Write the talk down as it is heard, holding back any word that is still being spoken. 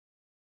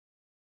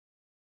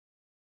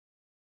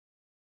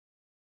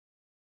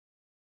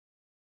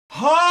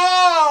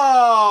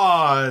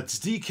Ha! It's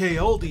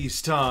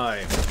DKOldies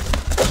time.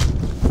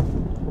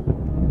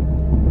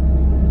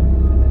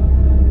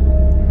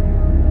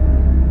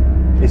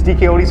 Is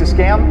DKOldies a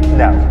scam?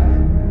 No.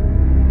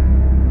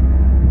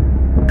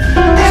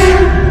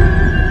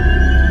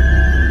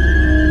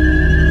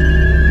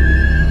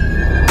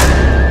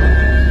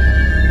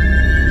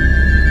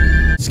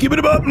 Skip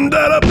it up and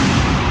that up.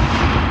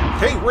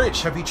 Hey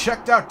Rich, have you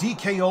checked out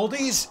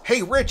DKOldies?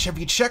 Hey Rich, have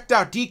you checked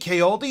out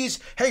DKOldies?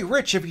 Hey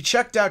Rich, have you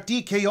checked out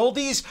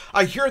DKOldies?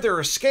 I hear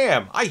they're a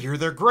scam. I hear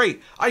they're great.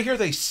 I hear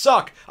they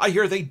suck. I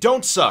hear they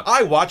don't suck.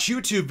 I watch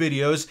YouTube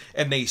videos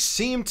and they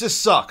seem to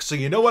suck. So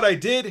you know what I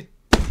did?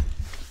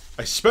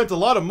 I spent a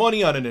lot of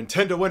money on a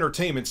Nintendo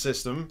Entertainment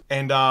System,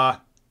 and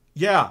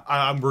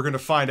yeah, we're gonna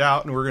find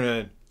out, and we're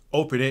gonna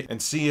open it and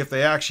see if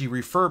they actually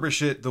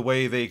refurbish it the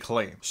way they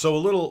claim. So a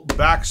little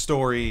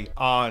backstory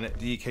on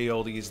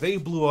DKOldies. They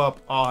blew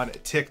up on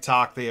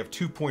TikTok. They have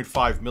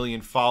 2.5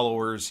 million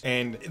followers,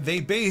 and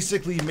they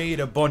basically made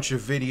a bunch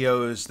of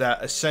videos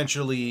that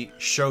essentially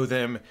show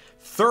them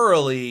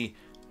thoroughly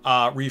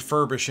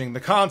refurbishing the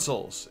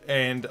consoles.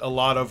 And a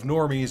lot of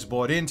normies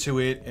bought into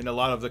it, and a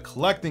lot of the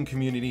collecting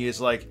community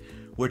is like,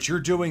 what you're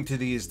doing to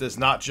these does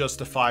not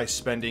justify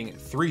spending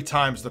 3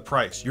 times the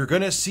price. You're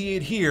gonna see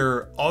it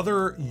here.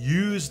 Other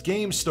used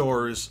game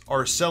stores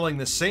are selling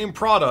the same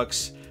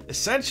products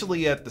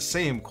essentially at the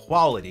same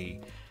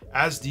quality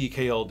as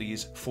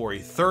DKOldies for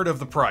 1/3 of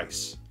the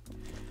price.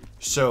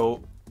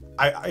 So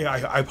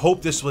I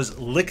hope this was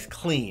licked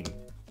clean.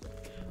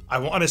 I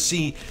want to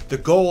see the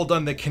gold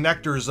on the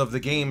connectors of the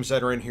games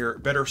that are in here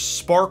better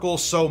sparkle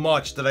so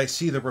much that I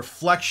see the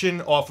reflection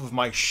off of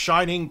my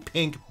shining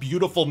pink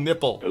beautiful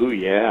nipple. Oh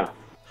yeah.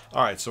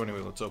 Alright, so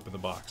anyway, let's open the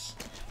box.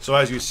 So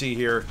as you see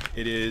here,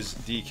 it is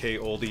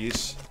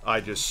DKOldies.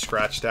 I just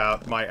scratched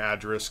out my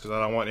address because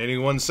I don't want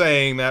anyone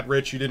saying that,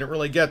 Rich, you didn't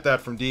really get that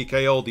from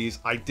DKOldies.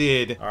 I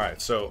did.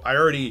 Alright, so I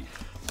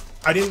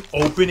didn't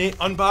open it,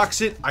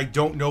 unbox it. I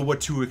don't know what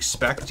to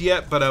expect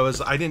yet, but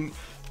I didn't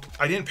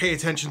pay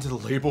attention to the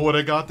label when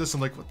I got this.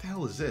 I'm like, what the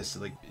hell is this?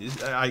 Like,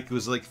 I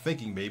was like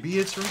thinking maybe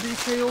it's from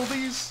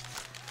DKOldies,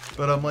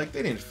 but I'm like,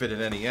 they didn't fit an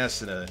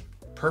NES in a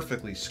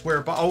perfectly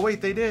square box. Oh wait,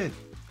 they did.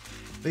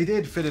 They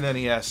did fit an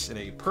NES in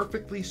a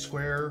perfectly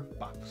square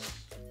box.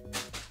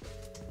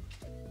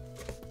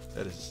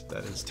 That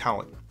is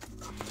talent.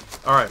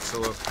 All right, so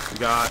look, we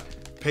got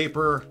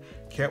paper.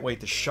 Can't wait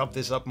to shove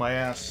this up my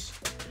ass.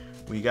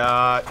 I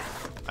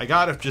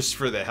got it just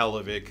for the hell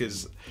of it,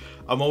 because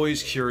I'm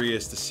always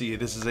curious to see.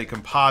 This is a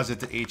composite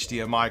to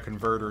HDMI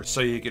converter,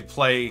 so you could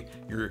play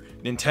your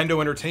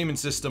Nintendo Entertainment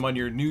System on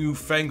your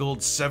newfangled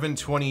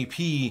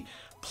 720p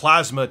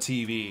plasma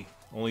TV.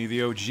 Only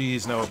the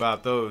OGs know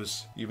about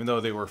those. Even though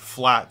they were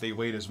flat, they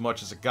weighed as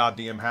much as a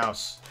goddamn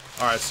house.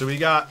 Alright, so we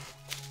got...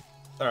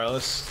 Alright,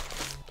 let's...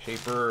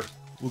 Paper...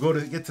 We'll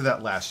get to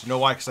that last. You know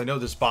why? Because I know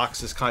this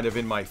box is kind of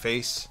in my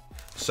face.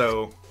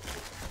 So,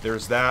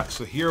 there's that.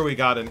 So here we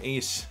got an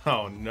Ace...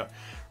 Oh, no.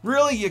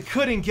 Really, you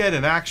couldn't get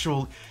an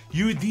actual...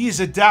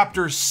 These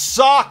adapters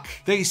suck!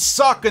 They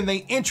suck and they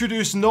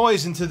introduce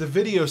noise into the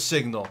video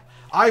signal.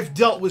 I've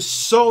dealt with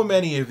so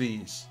many of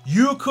these.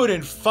 You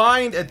couldn't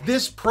find, at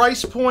this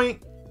price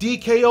point,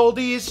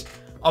 DKOldies,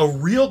 a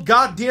real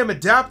goddamn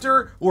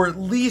adapter, or at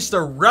least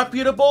a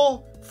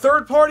reputable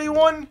third-party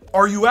one?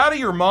 Are you out of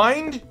your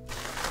mind?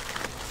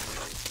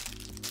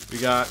 We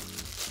got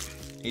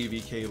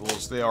AV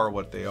cables. They are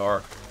what they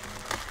are.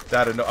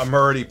 I'm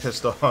already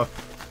pissed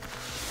off.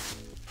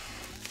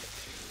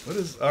 What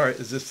is, alright,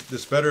 is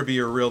this better be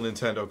a real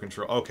Nintendo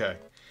controller? Okay.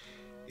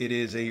 It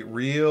is a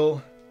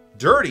real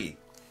dirty.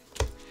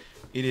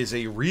 It is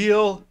a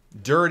real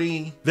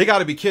dirty. They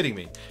gotta be kidding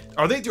me.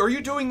 Are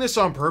you doing this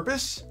on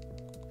purpose?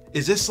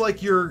 Is this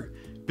like your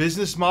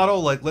business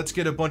model? Like, let's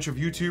get a bunch of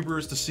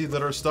YouTubers to see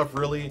that our stuff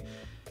really...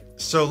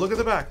 So look at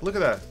the back, look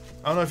at that.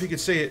 I don't know if you can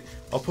see it.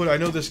 I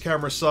know this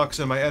camera sucks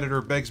and my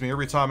editor begs me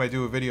every time I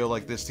do a video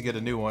like this to get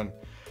a new one.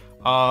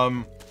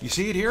 You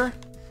see it here?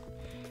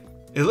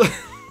 It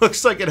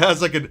looks like it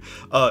has like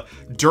a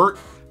dirt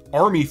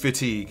army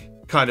fatigue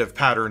kind of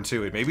pattern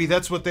to it. Maybe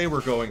that's what they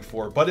were going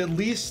for. But at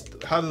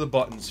least, how do the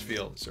buttons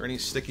feel? Is there any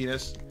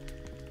stickiness?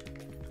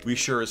 We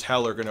sure as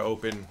hell are going to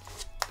open.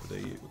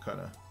 What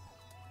kind of...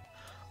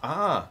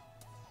 Ah!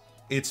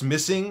 It's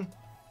missing...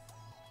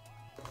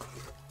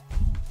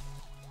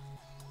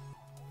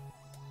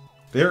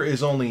 There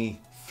is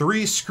only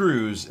 3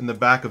 screws in the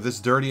back of this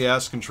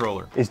dirty-ass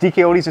controller. Is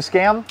DKOldies a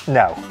scam?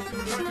 No.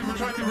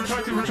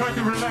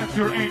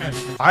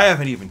 I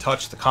haven't even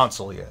touched the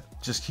console yet.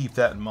 Just keep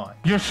that in mind.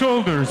 Your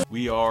shoulders.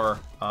 We are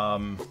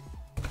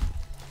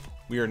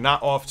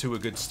not off to a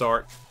good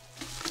start.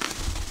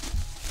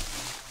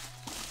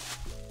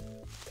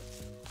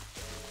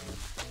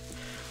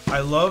 I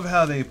love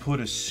how they put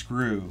a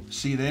screw.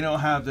 See, they don't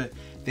have the...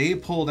 They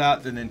pulled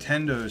out the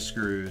Nintendo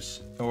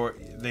screws, or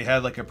they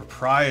had like a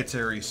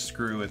proprietary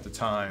screw at the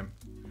time,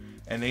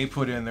 and they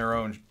put in their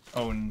own.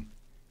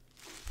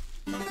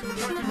 We're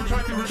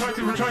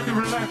trying to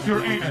relax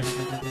your anus.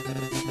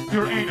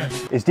 your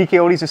anus. Is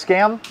DKOldies a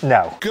scam?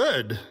 No.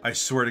 Good. I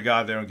swear to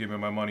God, they don't give me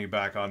my money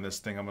back on this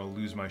thing. I'm gonna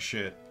lose my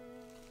shit.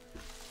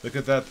 Look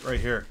at that right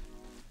here.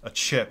 A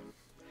chip.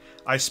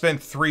 I spent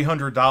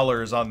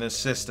 $300 on this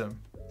system.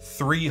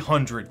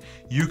 $300.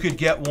 You could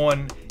get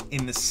one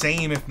in the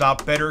same, if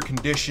not better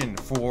condition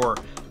for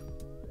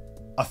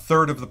a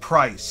third of the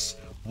price.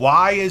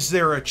 Why is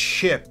there a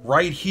chip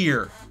right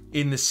here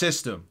in the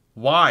system?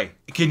 Why?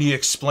 Can you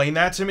explain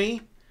that to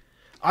me?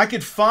 I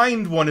could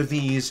find one of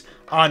these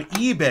on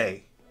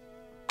eBay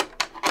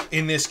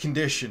in this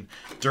condition.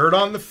 Dirt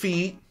on the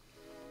feet.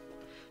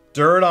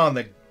 Dirt on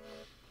the...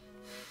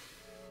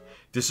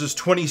 This is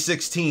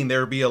 2016.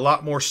 There would be a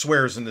lot more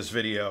swears in this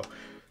video.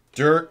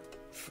 Dirt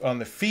on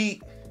the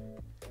feet.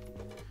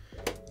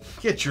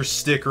 Get your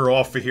sticker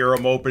off of here.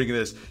 I'm opening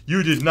this.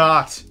 You did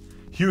not.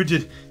 You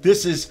did.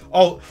 This is...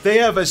 Oh, they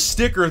have a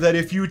sticker that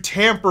if you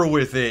tamper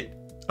with it...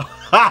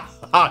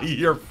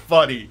 You're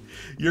funny.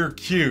 You're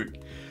cute.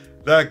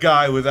 That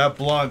guy with that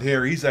blonde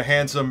hair, he's a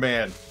handsome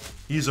man.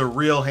 He's a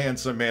real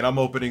handsome man. I'm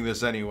opening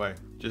this anyway.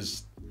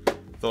 Just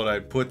thought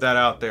I'd put that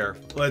out there.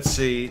 Let's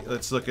see.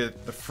 Let's look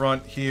at the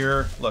front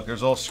here. Look,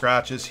 there's all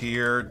scratches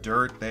here,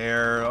 dirt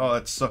there. Oh,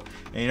 that's so...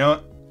 And you know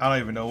what? I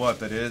don't even know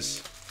what that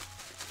is.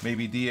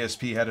 Maybe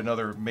DSP had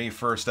another May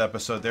 1st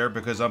episode there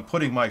because I'm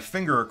putting my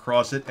finger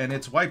across it and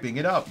it's wiping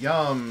it up.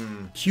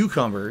 Yum.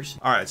 Cucumbers.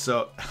 All right,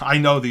 so I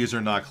know these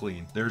are not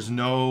clean. There's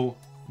no...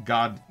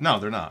 No,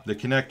 they're not. The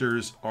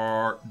connectors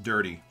are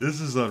dirty.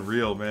 This is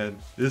unreal, man.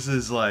 This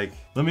is like,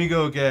 let me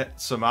go get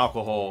some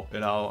alcohol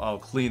and I'll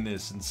clean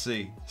this and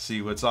see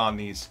what's on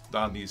these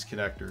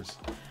connectors.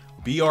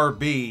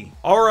 BRB.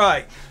 All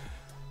right,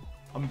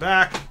 I'm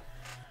back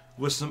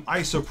with some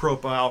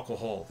isopropyl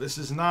alcohol. This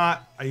is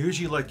not, I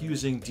usually like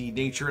using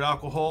denatured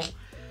alcohol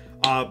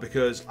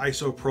because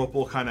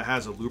isopropyl kind of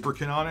has a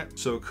lubricant on it,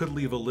 so it could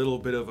leave a little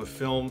bit of a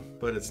film,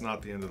 but it's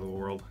not the end of the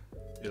world.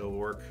 It'll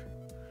work.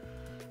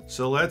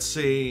 So let's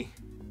see.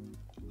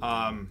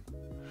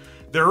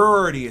 They're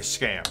already a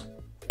scam.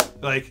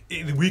 Like,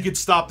 we could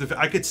stop the...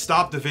 I could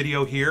stop the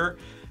video here,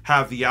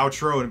 have the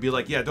outro, and be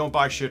like, yeah, don't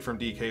buy shit from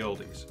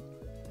DKOldies.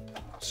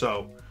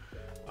 So,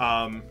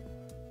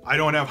 I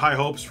don't have high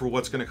hopes for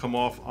what's going to come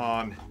off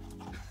on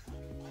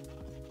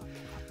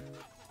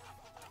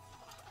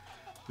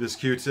this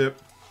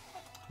Q-tip.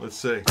 Let's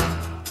see.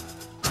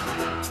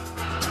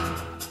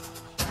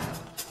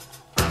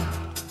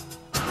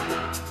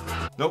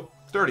 Nope.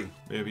 Dirty.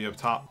 Maybe up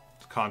top,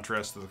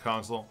 contrast to the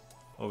console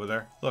over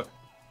there. Look.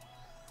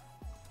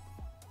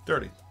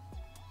 Dirty.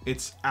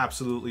 It's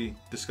absolutely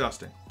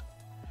disgusting.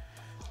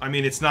 I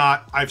mean, it's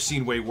not, I've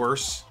seen way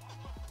worse,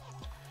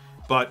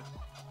 but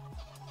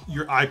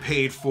I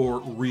paid for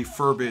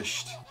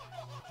refurbished,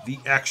 the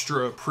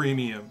extra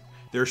premium.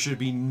 There should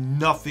be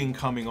nothing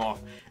coming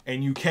off,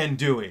 and you can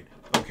do it,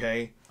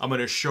 okay? I'm going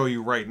to show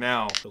you right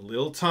now. A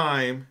little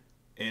time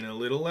and a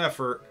little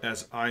effort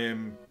as I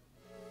am...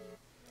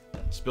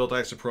 Spilled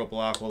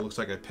isopropyl alcohol. Looks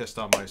like I pissed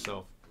on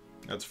myself.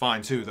 That's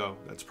fine too, though.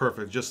 That's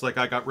perfect. Just like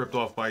I got ripped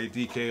off by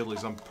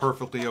DKOldies, I'm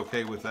perfectly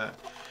okay with that.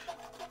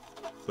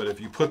 But if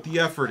you put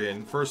the effort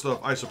in, first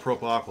off,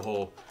 isopropyl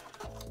alcohol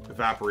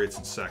evaporates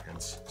in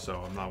seconds,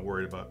 so I'm not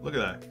worried about it. Look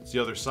at that. It's the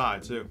other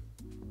side too.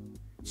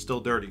 It's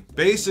still dirty.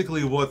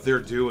 Basically, what they're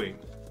doing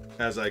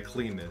as I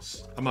clean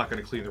this, I'm not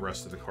going to clean the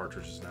rest of the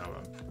cartridges now.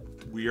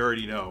 We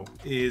already know,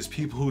 is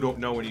people who don't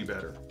know any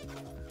better.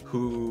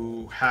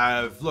 Who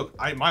have, look,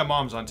 my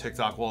mom's on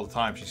TikTok all the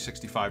time. She's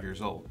 65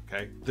 years old,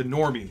 okay? The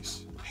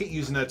normies. I hate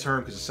using that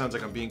term because it sounds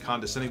like I'm being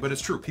condescending, but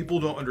it's true. People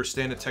don't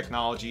understand the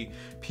technology.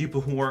 People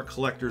who aren't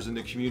collectors in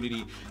the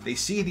community, they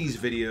see these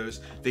videos,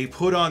 they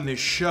put on this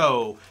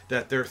show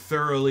that they're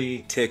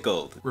thoroughly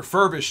tickled,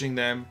 refurbishing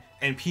them,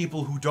 and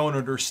people who don't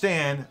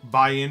understand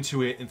buy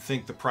into it and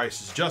think the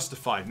price is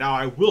justified. Now,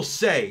 I will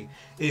say,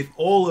 if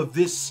all of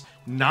this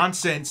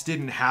nonsense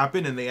didn't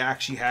happen and they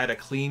actually had a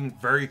clean,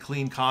 very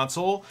clean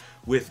console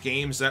with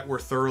games that were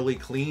thoroughly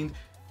cleaned,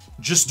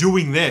 just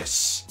doing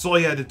this, that's all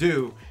you had to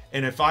do.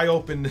 And if I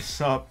open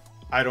this up,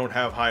 I don't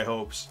have high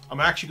hopes.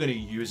 I'm actually going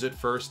to use it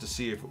first to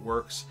see if it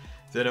works,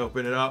 then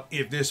open it up.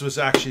 If this was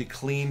actually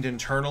cleaned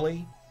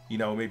internally, you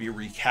know, maybe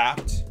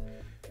recapped,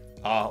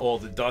 all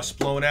the dust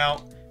blown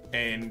out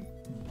and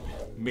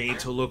made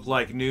to look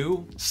like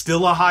new,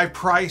 still a high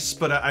price,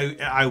 but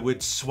I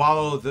would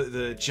swallow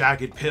the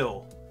jagged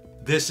pill.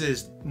 This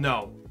is,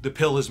 no, the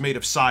pill is made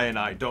of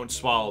cyanide. Don't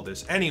swallow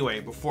this. Anyway,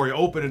 before you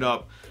open it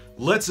up,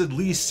 let's at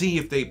least see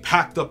if they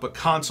packed up a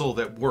console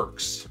that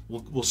works.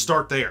 We'll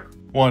start there.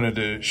 Wanted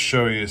to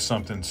show you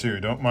something too.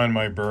 Don't mind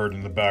my bird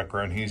in the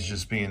background. He's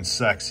just being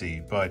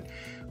sexy. But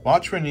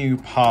watch when you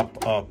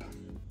pop up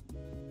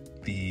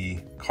the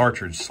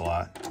cartridge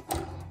slot.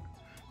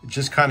 It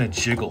just kind of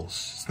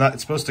jiggles.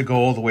 It's supposed to go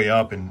all the way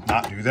up and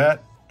not do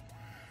that.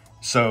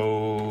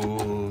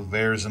 So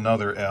there's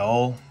another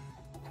L.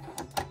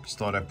 Just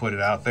thought I'd put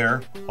it out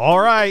there. All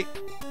right.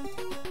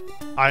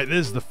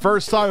 This is the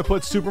first time I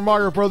put Super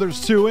Mario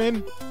Brothers 2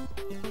 in.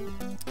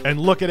 And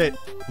look at it.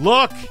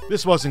 Look!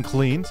 This wasn't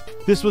cleaned.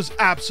 This was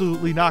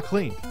absolutely not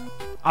cleaned.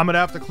 I'm gonna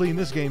have to clean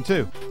this game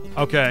too.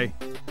 Okay,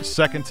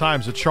 second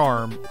time's a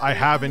charm. I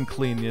haven't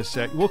cleaned this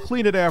yet. We'll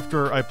clean it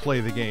after I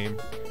play the game.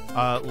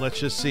 Let's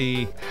just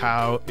see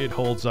how it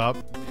holds up.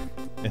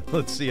 And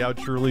let's see how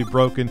truly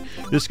broken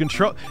this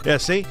control. Yeah,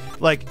 see?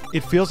 Like,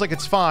 it feels like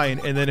it's fine,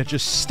 and then it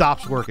just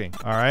stops working.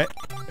 All right?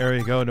 There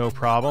you go, no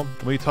problem.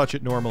 Let me touch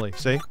it normally.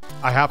 See?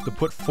 I have to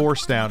put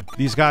force down.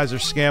 These guys are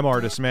scam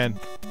artists, man.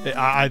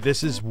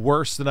 This is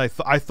worse than I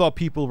thought. I thought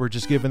people were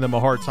just giving them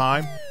a hard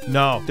time.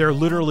 No, they're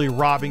literally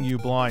robbing you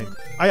blind.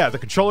 Oh yeah, the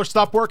controller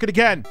stopped working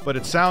again, but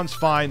it sounds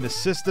fine. The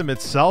system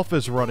itself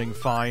is running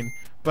fine.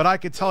 But I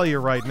can tell you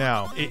right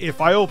now, if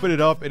I open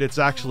it up and it's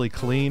actually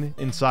clean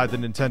inside the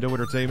Nintendo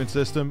Entertainment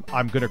System,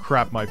 I'm gonna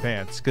crap my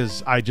pants,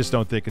 because I just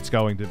don't think it's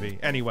going to be.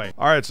 Anyway,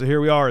 alright, so here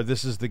we are.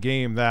 This is the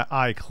game that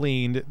I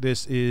cleaned.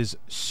 This is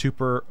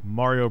Super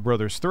Mario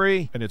Bros.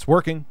 3, and it's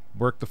working.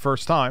 Worked the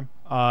first time.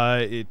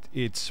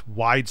 It's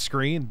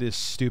widescreen. This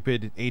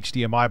stupid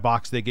HDMI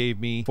box they gave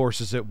me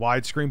forces it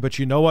widescreen, but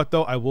you know what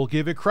though? I will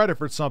give it credit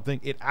for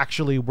something. It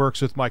actually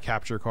works with my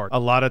capture card. A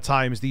lot of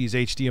times these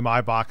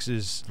HDMI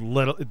boxes,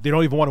 they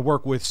don't even want to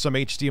work with some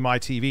HDMI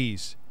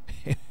TVs,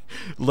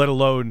 let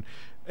alone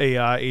a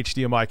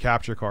HDMI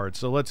capture card.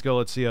 So let's go.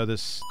 Let's see how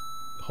this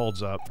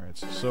holds up. All right,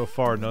 so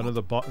far none of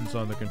the buttons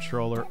on the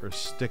controller are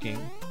sticking.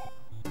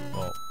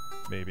 Well,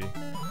 maybe.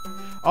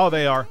 Oh,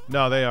 they are.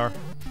 No, they are.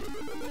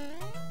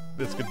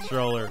 This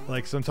controller,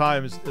 like,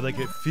 sometimes, like,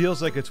 it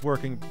feels like it's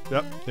working.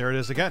 Yep, there it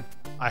is again.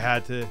 I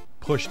had to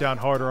push down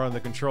harder on the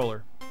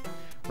controller.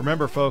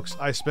 Remember, folks,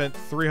 I spent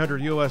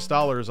 $300 US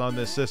on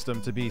this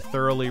system to be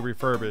thoroughly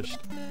refurbished,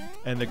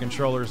 and the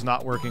controller's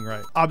not working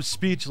right. I'm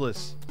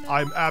speechless.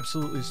 I'm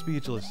absolutely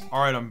speechless.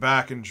 All right, I'm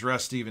back and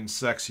dressed even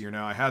sexier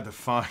now. I had to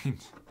find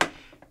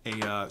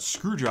a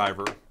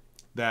screwdriver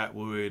that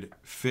would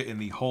fit in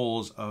the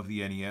holes of the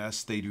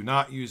NES. They do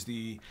not use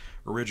the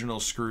original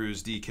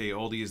screws,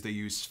 DKOldies. They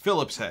use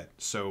Phillips head.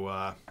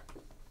 So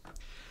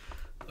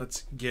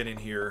let's get in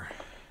here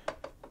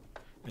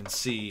and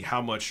see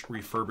how much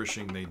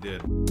refurbishing they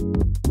did.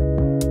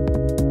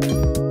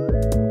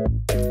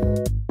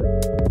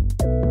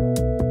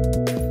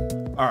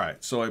 All right,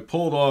 so I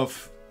pulled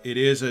off, it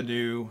is a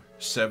new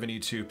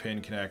 72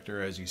 pin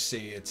connector. As you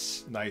see,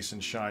 it's nice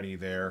and shiny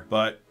there.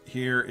 But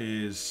here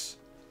is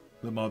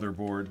the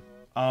motherboard.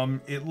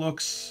 It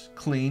looks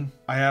clean.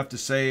 I have to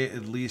say,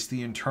 at least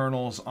the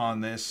internals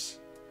on this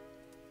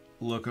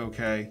look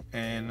okay.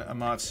 And I'm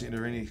not seeing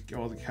there any,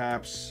 all the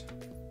caps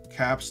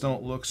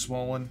don't look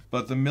swollen.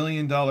 But the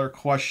million-dollar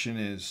question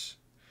is,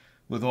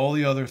 with all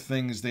the other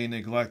things they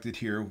neglected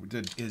here,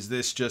 is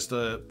this just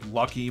a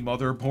lucky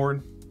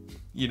motherboard?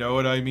 You know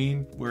what I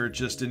mean? Where it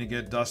just didn't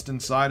get dust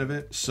inside of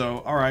it. So,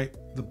 all right,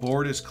 the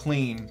board is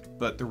clean,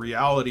 but the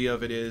reality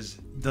of it is,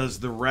 does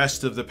the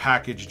rest of the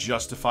package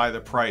justify the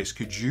price?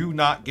 Could you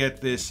not get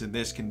this in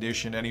this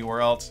condition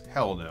anywhere else?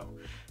 Hell no.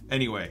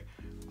 Anyway,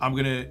 I'm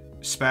gonna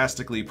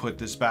spastically put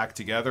this back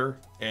together,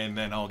 and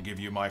then I'll give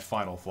you my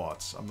final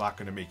thoughts. I'm not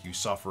gonna make you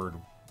suffer to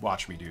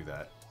watch me do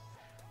that.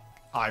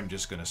 I'm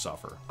just gonna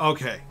suffer.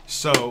 Okay,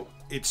 so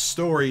it's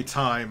story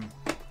time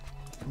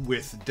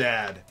with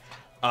Dad.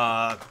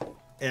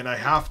 And I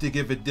have to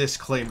give a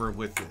disclaimer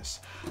with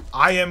this.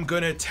 I am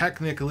gonna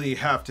technically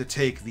have to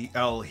take the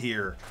L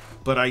here,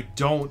 but I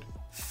don't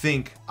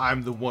think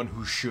I'm the one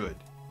who should.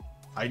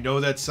 I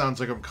know that sounds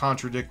like I'm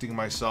contradicting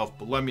myself,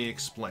 but let me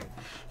explain.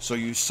 So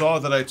you saw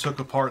that I took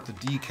apart the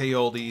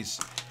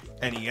DKOldies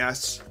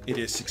NES. It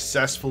is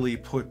successfully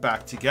put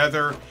back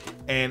together,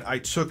 and I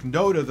took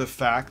note of the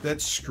fact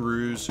that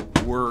screws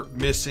were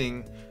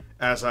missing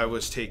as I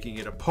was taking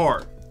it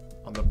apart,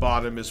 on the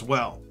bottom as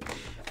well.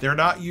 They're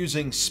not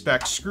using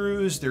spec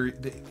screws.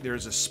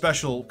 There's a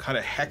special kind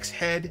of hex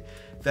head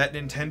that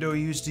Nintendo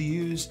used to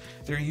use.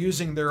 They're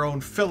using their own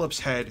Phillips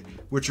head,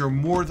 which are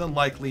more than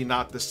likely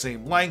not the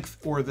same length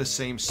or the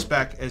same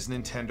spec as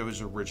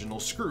Nintendo's original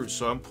screws.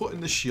 So I'm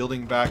putting the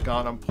shielding back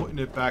on, I'm putting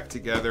it back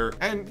together,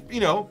 and, you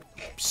know,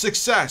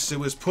 success. It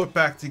was put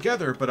back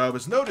together, but I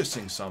was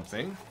noticing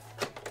something.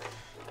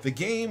 The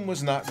game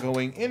was not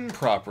going in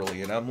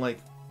properly, and I'm like,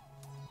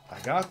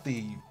 I got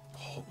the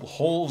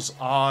holes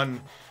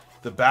on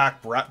the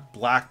back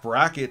black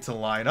bracket to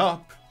line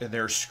up, and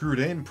they're screwed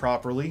in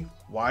properly.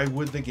 Why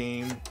would the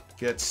game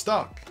get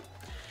stuck?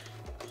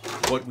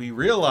 What we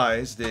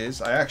realized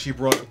is, I actually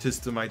brought this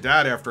to my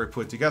dad after I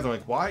put it together,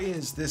 like, why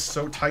is this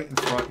so tight in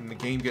front and the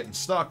game getting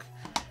stuck?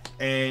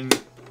 And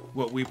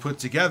what we put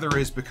together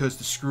is because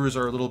the screws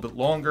are a little bit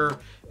longer,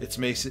 it's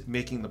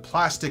making the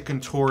plastic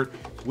contort,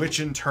 which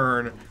in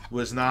turn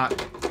was not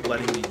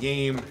letting the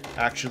game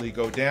actually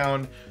go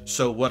down.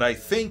 So what I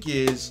think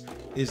is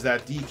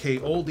that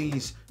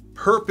DKOldies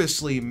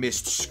purposely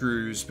missed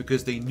screws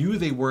because they knew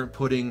they weren't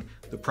putting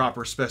the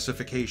proper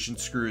specification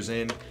screws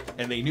in,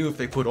 and they knew if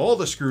they put all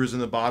the screws in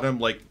the bottom,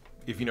 like,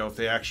 if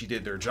they actually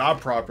did their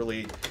job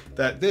properly,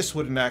 that this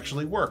wouldn't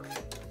actually work.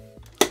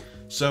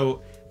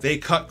 So they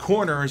cut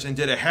corners and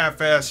did a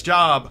half-assed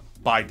job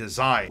by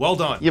design. Well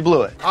done. You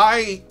blew it.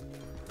 I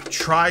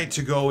tried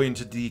to go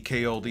into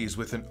DKOldies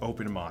with an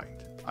open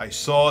mind. I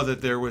saw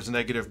that there was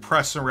negative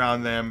press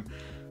around them,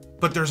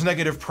 but there's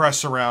negative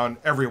press around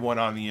everyone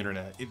on the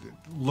internet.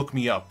 Look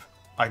me up.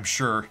 I'm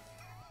sure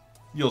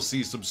you'll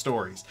see some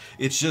stories.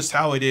 It's just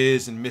how it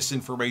is, and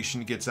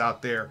misinformation gets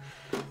out there.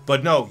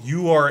 But no,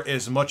 you are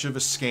as much of a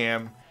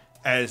scam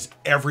as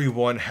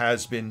everyone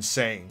has been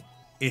saying.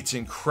 It's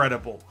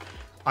incredible.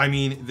 I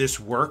mean, this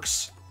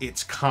works.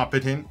 It's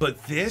competent.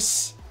 But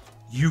this,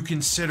 you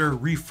consider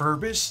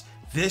refurbished?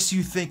 This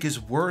you think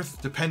is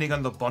worth, depending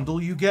on the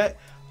bundle you get,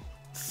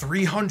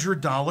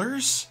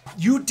 $300?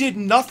 You did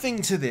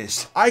nothing to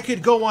this. I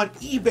could go on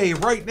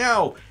eBay right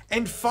now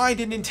and find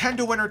a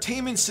Nintendo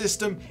Entertainment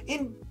System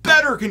in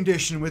better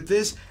condition with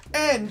this,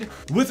 and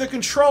with a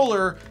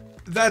controller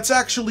that's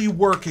actually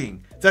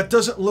working, that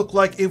doesn't look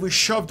like it was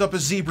shoved up a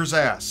zebra's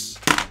ass.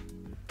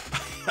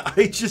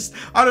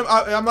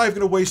 I'm not even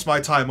gonna waste my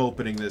time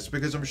opening this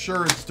because I'm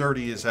sure it's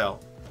dirty as hell.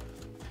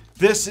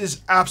 This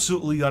is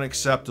absolutely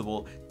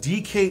unacceptable.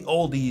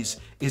 DKOldies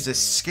is a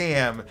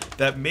scam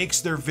that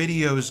makes their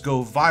videos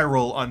go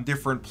viral on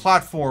different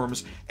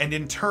platforms, and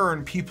in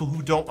turn, people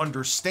who don't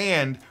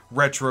understand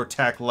retro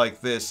tech like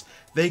this,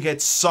 they get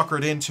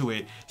suckered into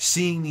it,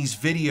 seeing these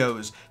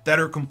videos that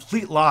are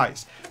complete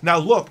lies. Now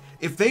look,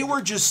 if they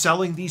were just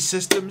selling these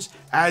systems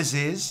as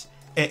is,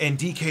 and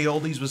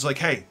DKOldies was like,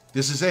 hey,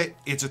 this is it,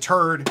 it's a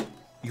turd,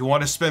 you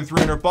want to spend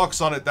 300 bucks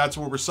on it, that's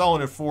what we're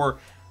selling it for,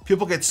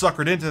 people get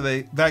suckered into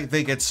they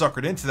get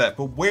suckered into that.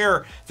 But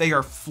where they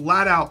are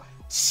flat out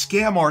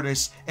scam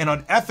artists and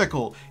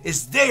unethical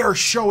is they are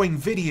showing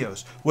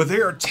videos where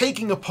they are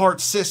taking apart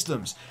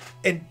systems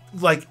and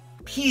like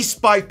piece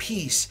by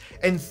piece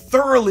and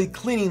thoroughly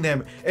cleaning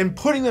them and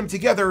putting them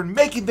together and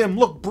making them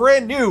look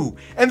brand new,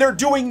 and they're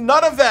doing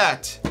none of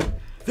that.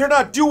 They're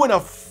not doing a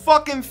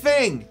fucking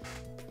thing.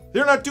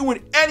 They're not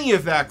doing any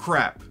of that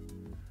crap.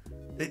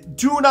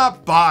 Do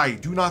not buy,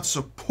 do not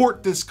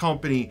support this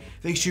company.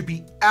 They should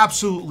be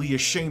absolutely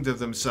ashamed of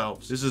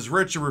themselves. This is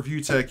Rich of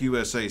Review Tech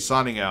USA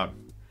signing out.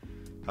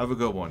 Have a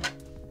good one.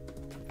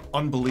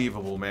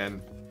 Unbelievable,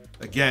 man.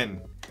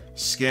 Again,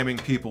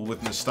 scamming people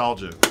with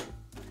nostalgia.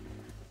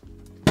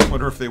 I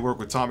wonder if they work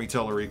with Tommy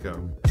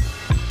Tellerico.